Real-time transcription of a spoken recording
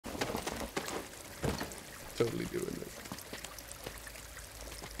totally doing this.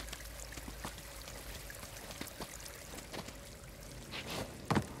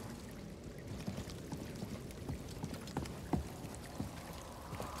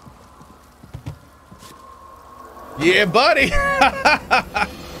 Yeah, buddy!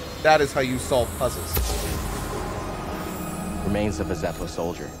 That is how you solve puzzles. Remains of a Zeppo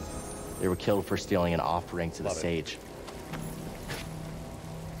soldier. They were killed for stealing an offering to the sage.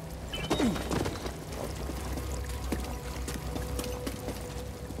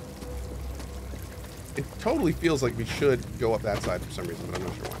 It totally feels like we should go up that side for some reason, but I'm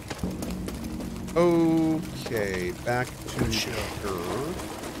not sure why. Okay, back to Kirk.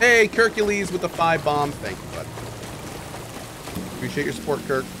 Hey, Kirkules with the 5 bomb. Thank you, bud. Appreciate your support,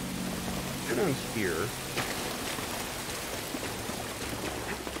 Kirk. Go down here.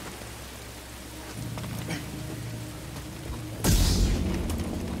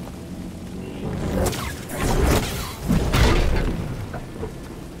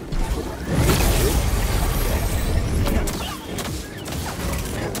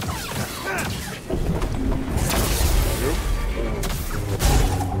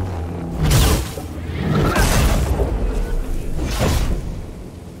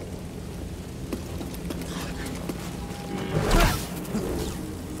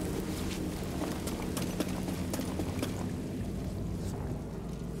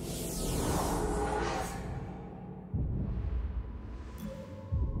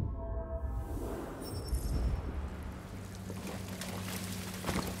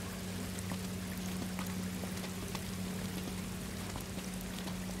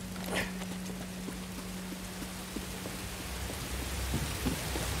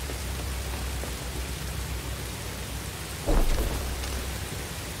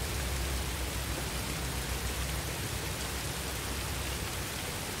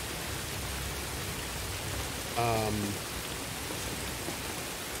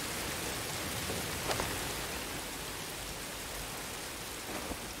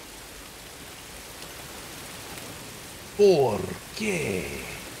 ¿Por qué?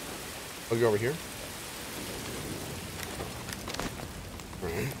 I'll go over here. All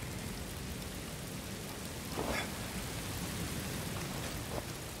right.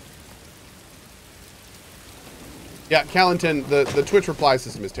 Yeah, Callenton, the Twitch reply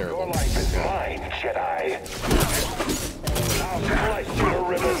system is terrible. Your life is mine, Jedi. I'll slice you to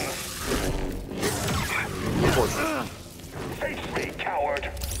ribbons. Unfortunately. Face me, coward.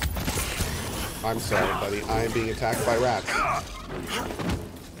 I'm sorry, buddy. I am being attacked by rats.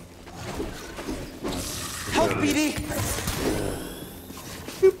 Help, BD!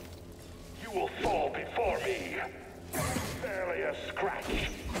 You will fall before me. Barely a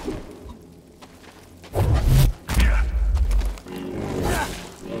scratch.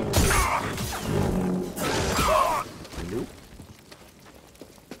 Nope.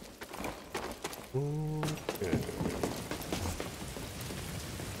 Okay.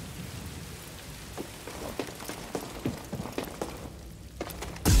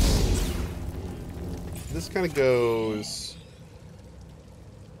 This kind of goes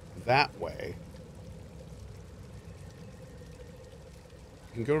that way.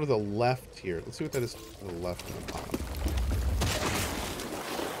 You can go to the left here. Let's see what that is to the left and the bottom.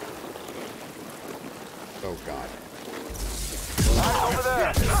 Oh, God. Over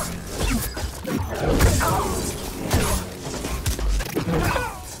there.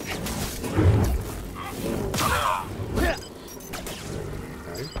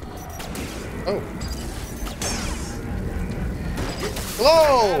 Okay. Oh. Hello!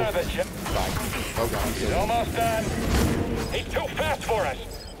 Oh, God. He's almost done. He's too fast for us.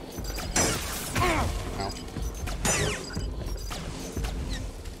 Ow.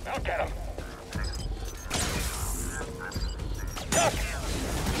 I'll get him.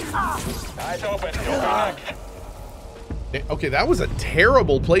 Eyes open. You'll be next. Okay, that was a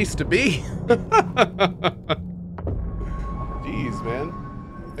terrible place to be. Jeez, man.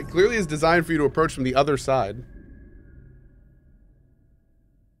 It clearly is designed for you to approach from the other side.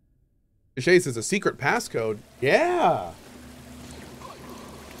 Chase is a secret passcode. Yeah.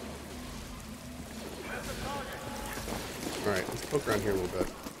 All right, let's poke around here a little bit.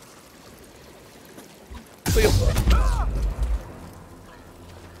 Please.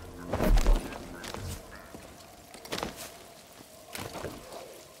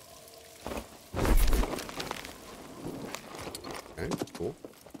 Okay, cool.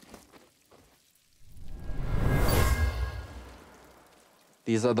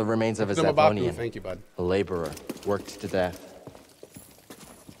 These are the remains of a Baku, Zephonian, thank you, bud. a laborer, worked to death.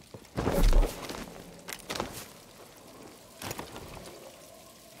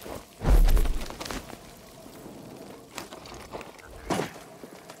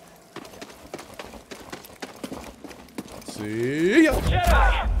 See ya.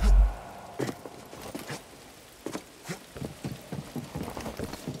 Jedi!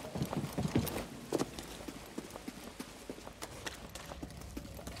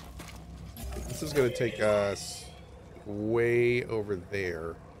 This is going to take us way over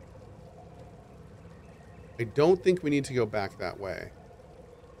there. I don't think we need to go back that way.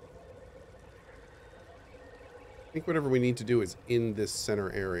 I think whatever we need to do is in this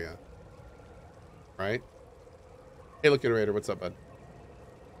center area. Right? Hey, look, Iterator, what's up, bud?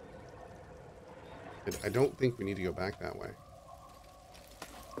 I don't think we need to go back that way.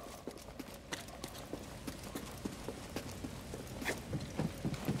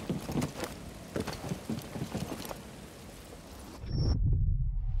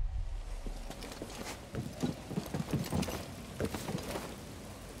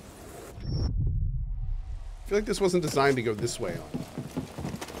 I feel like this wasn't designed to go this way on.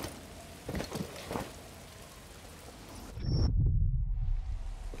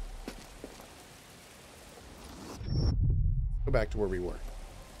 Go back to where we were.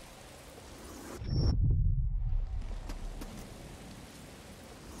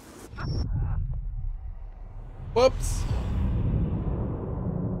 Whoops.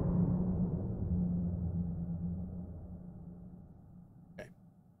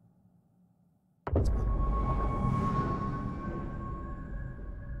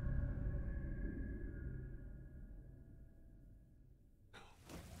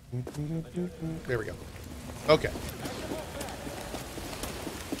 Okay. There we go. Okay.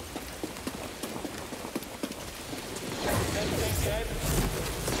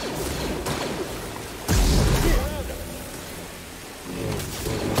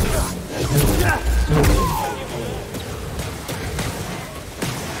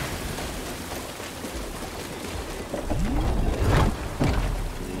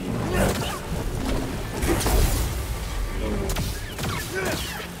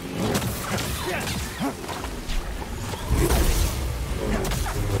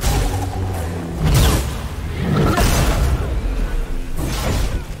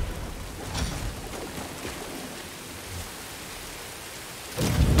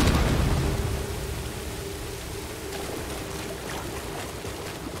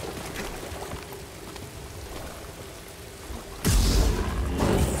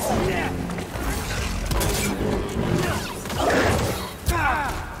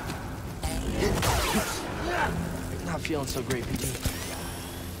 Feeling so great, BD.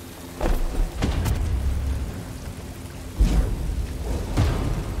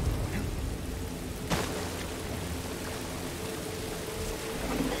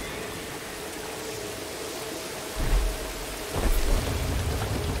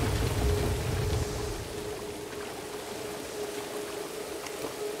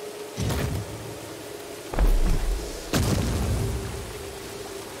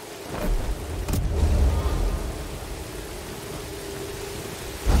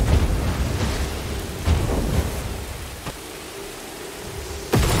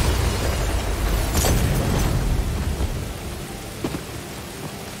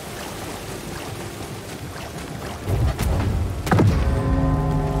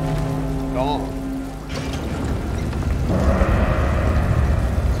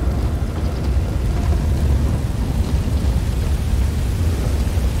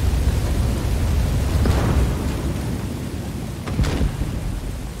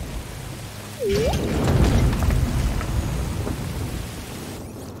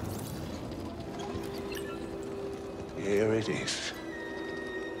 Here it is.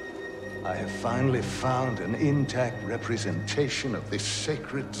 I have finally found an intact representation of this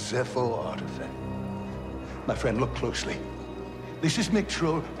sacred Zepho artifact. My friend, look closely. This is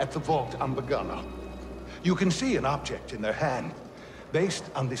Mixro at the Vault Ambagano. You can see an object in their hand. Based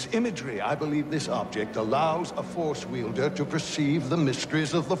on this imagery, I believe this object allows a Force wielder to perceive the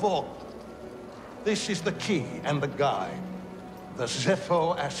mysteries of the Vault. This is the key and the guide, the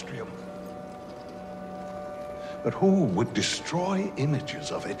Zepho Astrium. But who would destroy images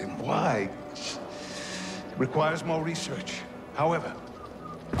of it, and why? It requires more research. However,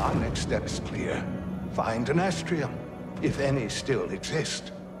 our next step is clear. Find an Astrium, if any still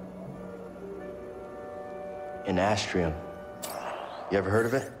exist. An Astrium. You ever heard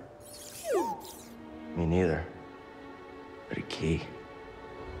of it? Me neither. But a key.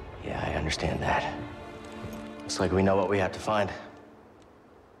 Yeah, I understand that. Looks like we know what we have to find.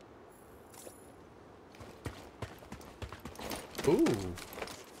 Ooh.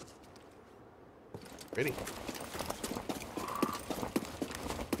 Pretty.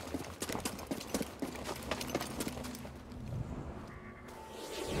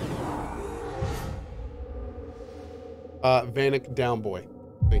 Vanek Downboy.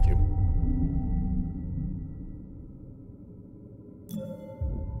 Thank you.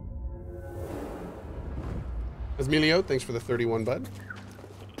 Asmilio, thanks for the 31, bud.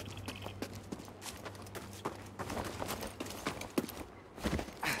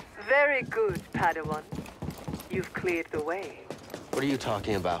 Very good, Padawan. You've cleared the way. What are you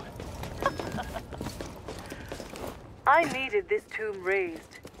talking about? I needed this tomb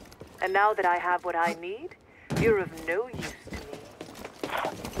raised. And now that I have what I need, you're of no use to me.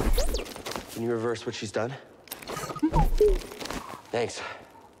 Can you reverse what she's done? Thanks.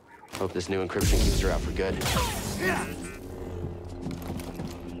 Hope this new encryption keeps her out for good.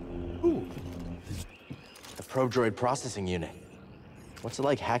 Ooh. A probe droid processing unit. What's it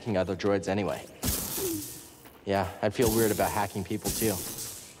like hacking other droids anyway? Yeah, I'd feel weird about hacking people too.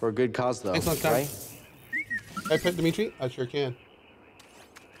 For a good cause though, Thanks, right? Can I pet Dimitri? I sure can.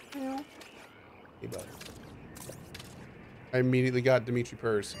 Hey, bud. I immediately got Dimitri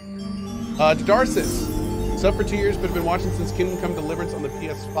purrs. Darcis. Sub for 2 years, but have been watching since Kingdom Come Deliverance on the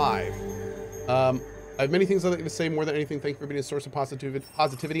PS5. I have many things I'd like to say. More than anything, thank you for being a source of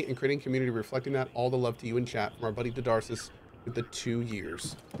positivity and creating a community reflecting that. All the love to you in chat from our buddy Darcis with the 2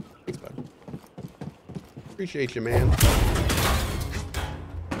 years. Thanks, bud. Appreciate you, man.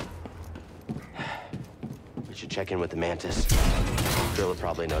 We should check in with the Mantis. Drilla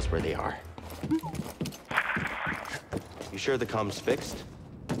probably knows where they are. You sure the comm's fixed?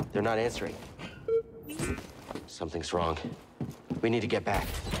 They're not answering. Something's wrong. We need to get back.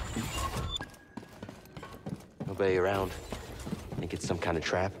 Nobody around. Think it's some kind of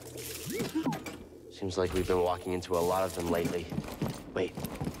trap? Seems like we've been walking into a lot of them lately. Wait,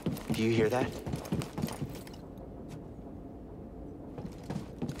 do you hear that?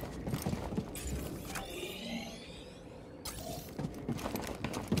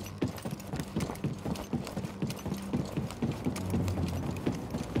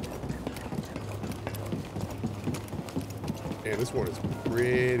 Man, this one is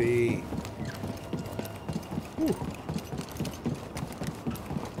pretty. Whew.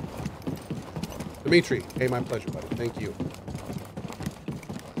 Dimitri, hey, my pleasure, buddy. Thank you.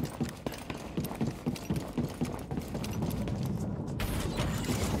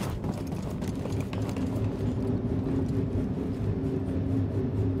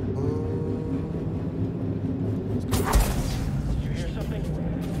 You hear something?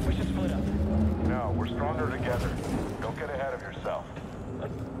 We should split up. No, we're stronger together. Don't get ahead of yourself.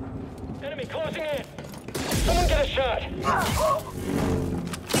 Enemy closing in! Someone get a shot!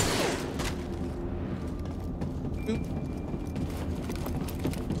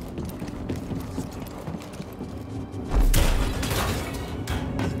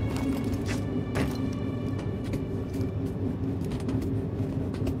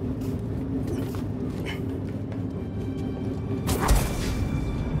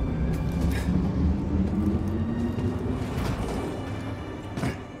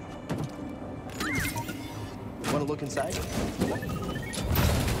 Want to look inside?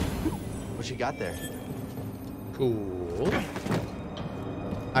 What you got there? Cool.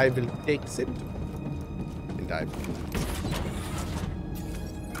 I will take it and dive.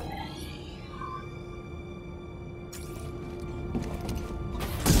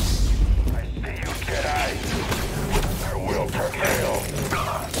 I see you, Jedi. I will prevail.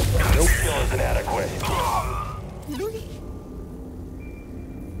 No skill is inadequate.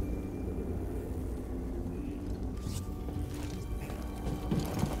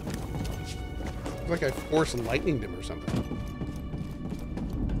 Like I force lightninged him or something.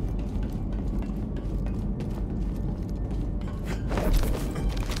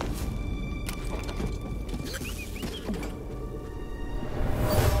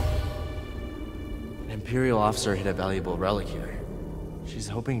 An Imperial officer hid a valuable relic here. She's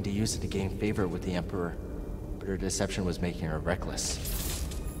hoping to use it to gain favor with the Emperor, but her deception was making her reckless.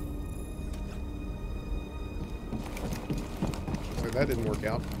 So that didn't work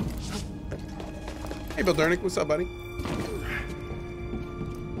out. Hey, Bill Dernick, what's up, buddy?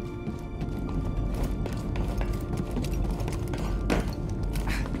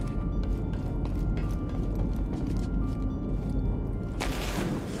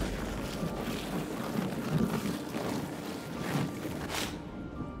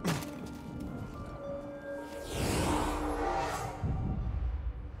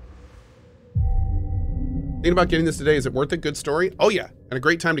 Thinking about getting this today. Is it worth it? Good story? Oh yeah, and a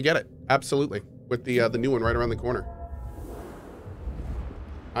great time to get it. Absolutely. With the new one right around the corner.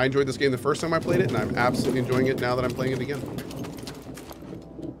 I enjoyed this game the first time I played it, and I'm absolutely enjoying it now that I'm playing it again.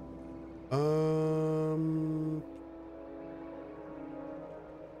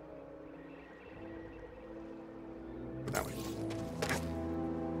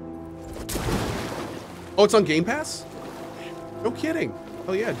 Oh, it's on Game Pass? No kidding.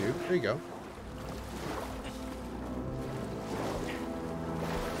 Oh yeah, dude. There you go.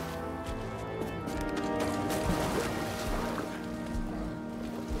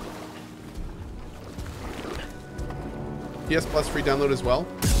 PS Plus free download as well.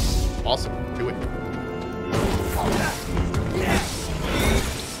 Awesome. Do it.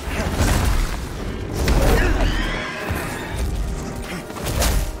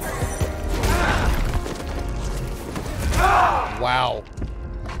 Wow.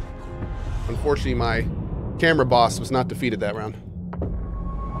 Unfortunately, my camera boss was not defeated that round.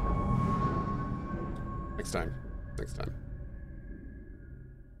 Next time. Next time.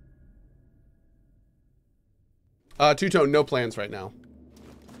 Two-tone, no plans right now.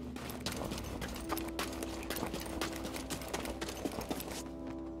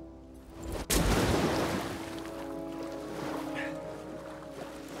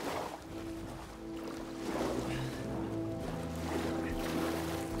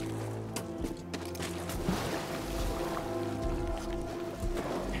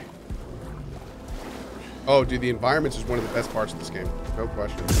 Oh, dude, the environments is one of the best parts of this game. No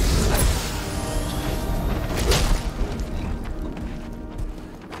question. That's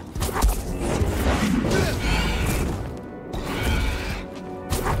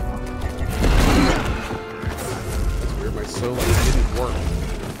weird. My solo didn't work.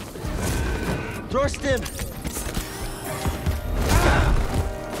 Throw a stim.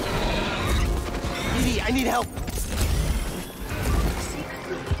 Edie, I need help.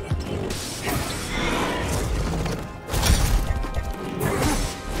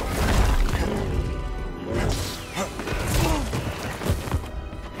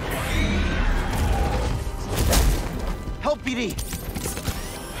 Help, BD.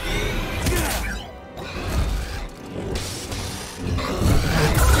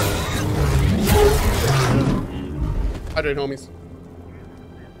 Hydrate, homies.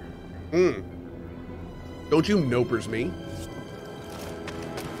 Don't you nopers me.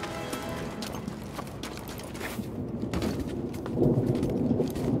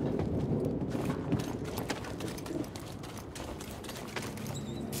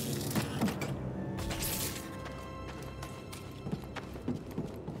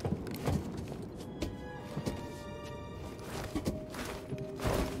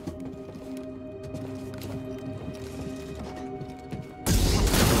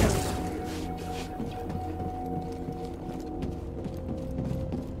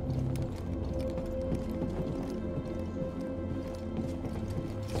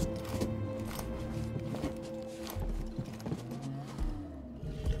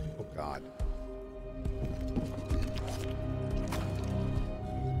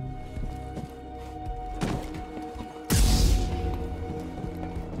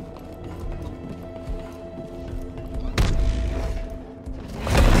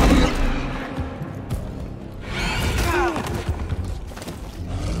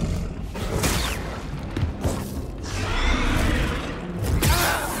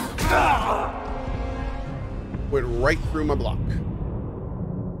 Went right through my block.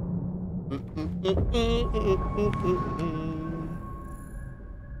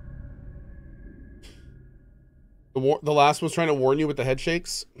 The last was trying to warn you with the head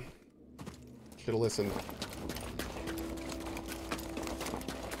shakes. Should have listened.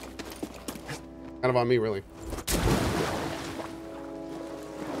 Kind of on me, really.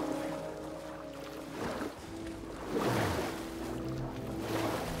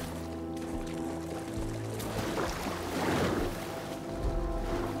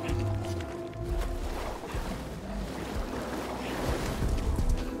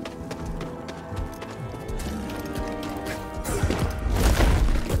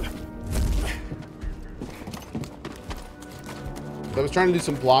 I was trying to do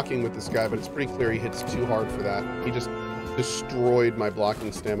some blocking with this guy, but it's pretty clear he hits too hard for that. He just destroyed my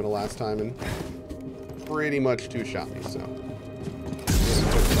blocking stamina last time and pretty much two-shot me, so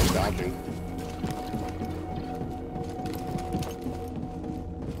I'm dodging.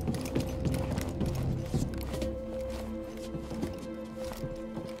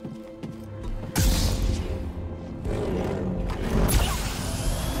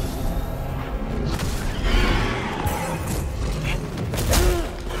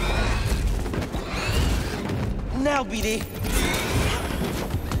 Now, BD.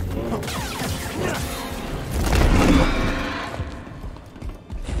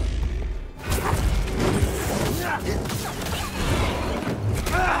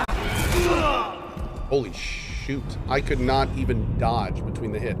 Holy shoot. I could not even dodge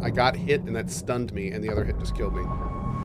between the hit. I got hit and that stunned me, and the other hit just killed me.